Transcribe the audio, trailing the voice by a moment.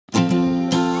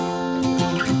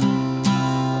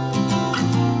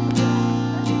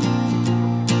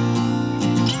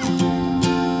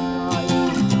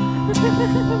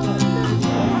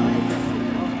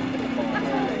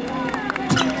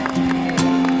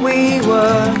we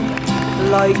were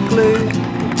like glue.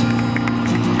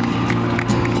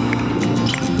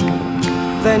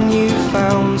 Then you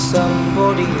found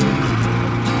somebody new.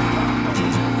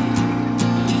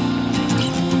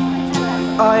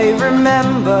 I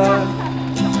remember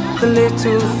the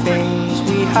little things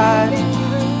we had,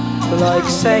 like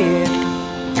saying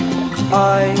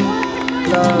I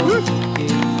love you.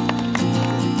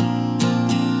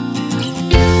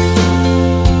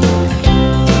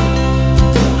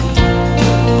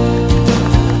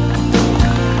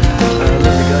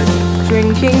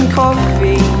 Drinking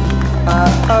coffee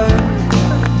at home,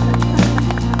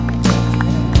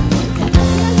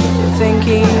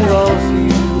 thinking of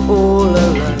you all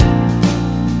alone.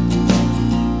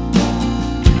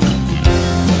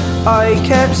 I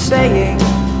kept saying,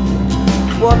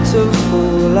 what a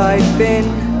fool I'd been,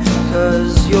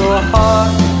 'cause your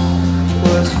heart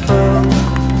was full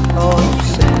of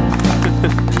sin.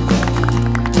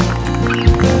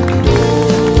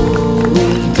 All we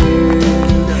do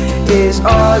is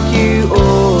argue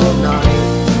all night,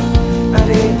 and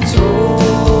it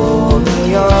tore me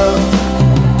up.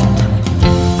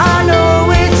 I know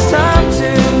it's time to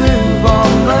move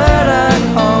on, but I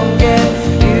can't get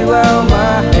you out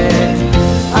my head.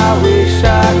 I wish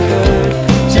I could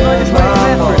turn my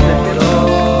heart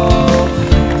off.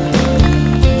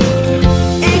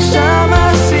 Each time I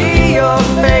see your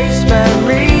face,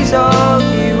 memories of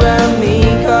you and me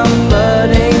come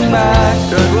flooding back.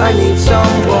 I need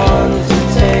someone to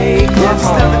take my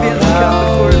heart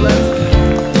out,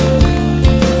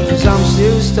 'cause I'm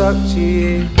still stuck to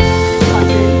you.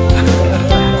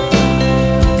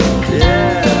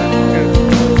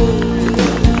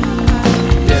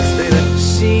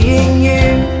 Seeing you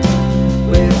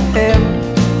with him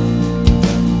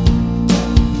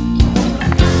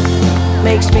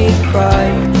makes me cry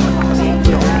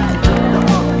deeply,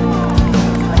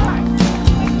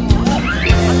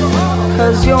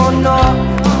 'cause you're not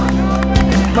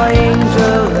my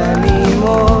angel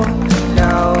anymore.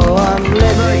 Now I'm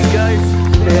living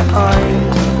behind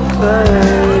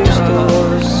closed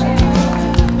doors,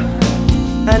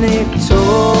 and it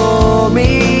tore me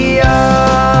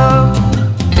up.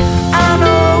 I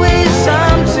know it's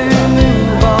time to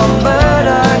move on, but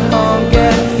I can't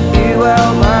get you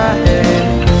out my head.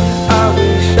 I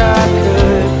wish I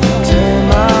could turn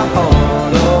my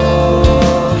heart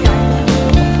off.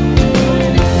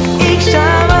 Each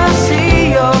time I see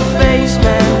your face,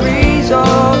 memories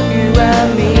of you and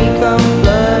me come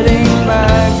flooding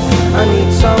back. I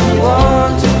need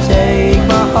someone to take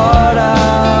my heart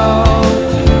out.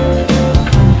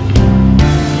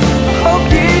 Hope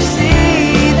you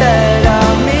see that I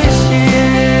miss you.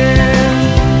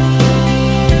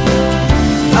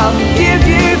 I'll forgive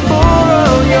you for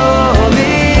all your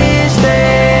mistakes.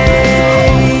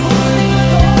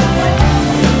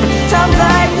 Times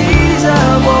like these I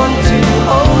want to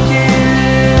hold you.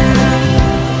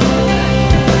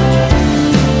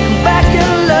 Come back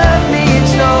and love me,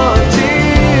 it's not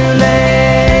too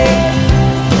late.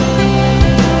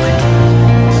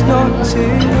 It's not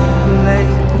too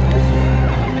late.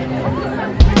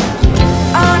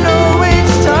 I know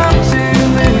it's time to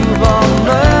move on,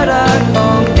 but I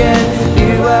can't get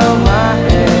you out my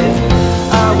head.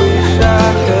 I wish I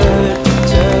could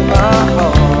turn my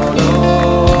heart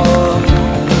off.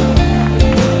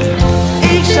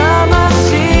 Each time I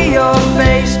see your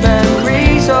face,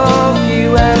 memories of you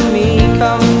and me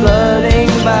come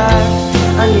flooding back.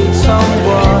 I need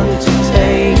someone to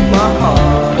take my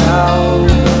heart out,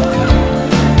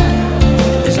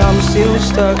 'cause I'm still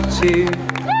stuck to you.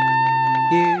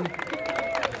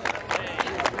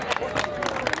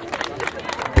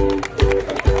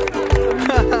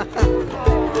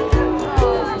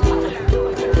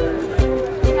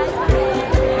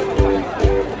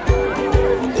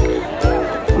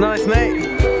 Nice, mate.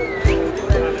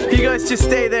 You guys just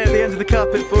stay there at the end of the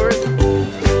carpet for us.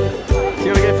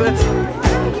 You want to go first?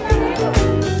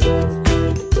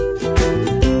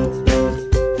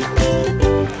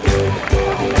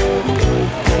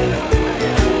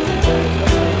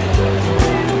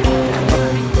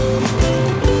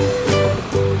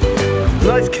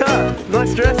 Nice cut,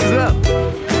 nice dress as well.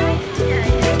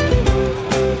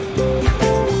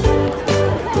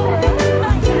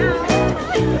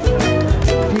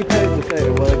 Can you pose the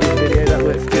photo while I do the video? That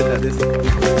looks good, that is.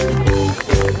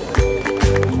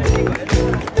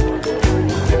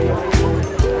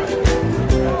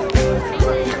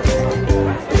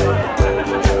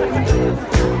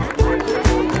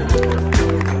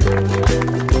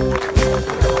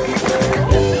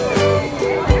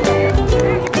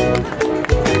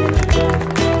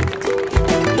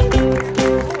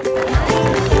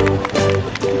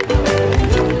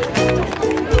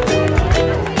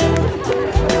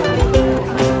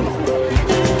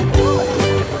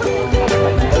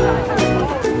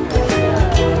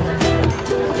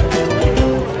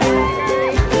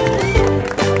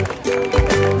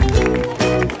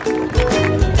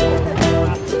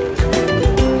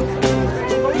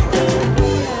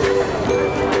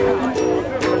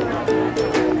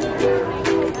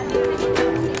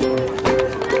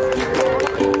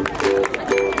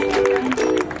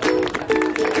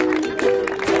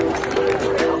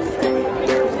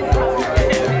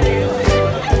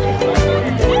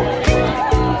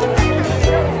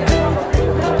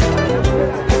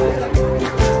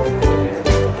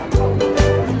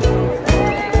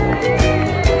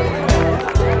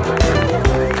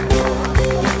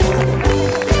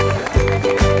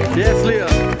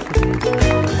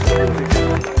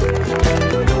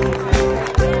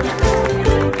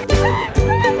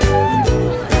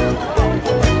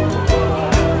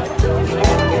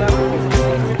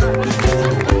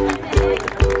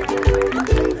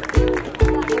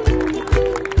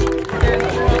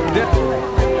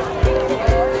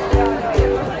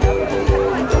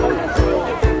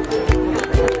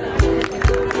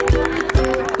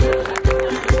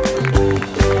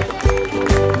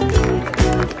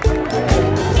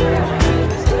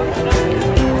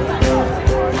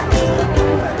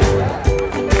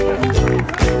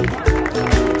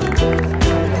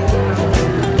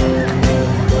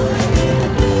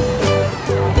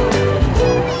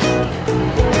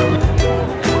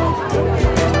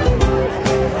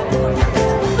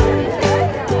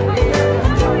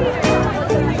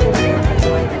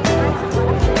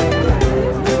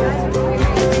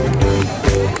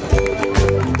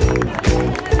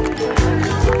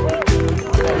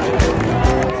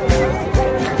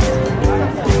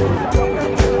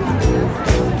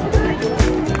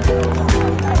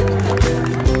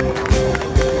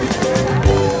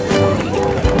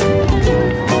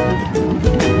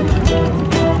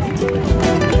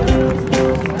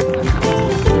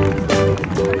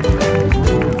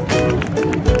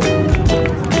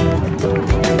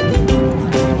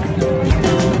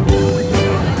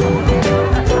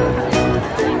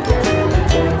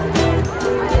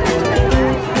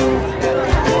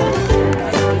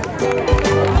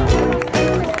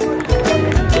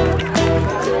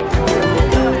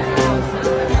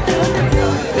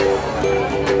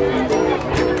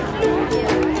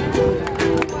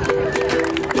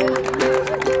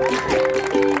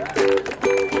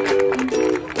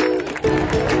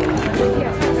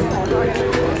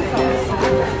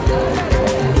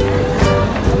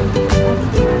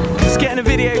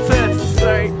 video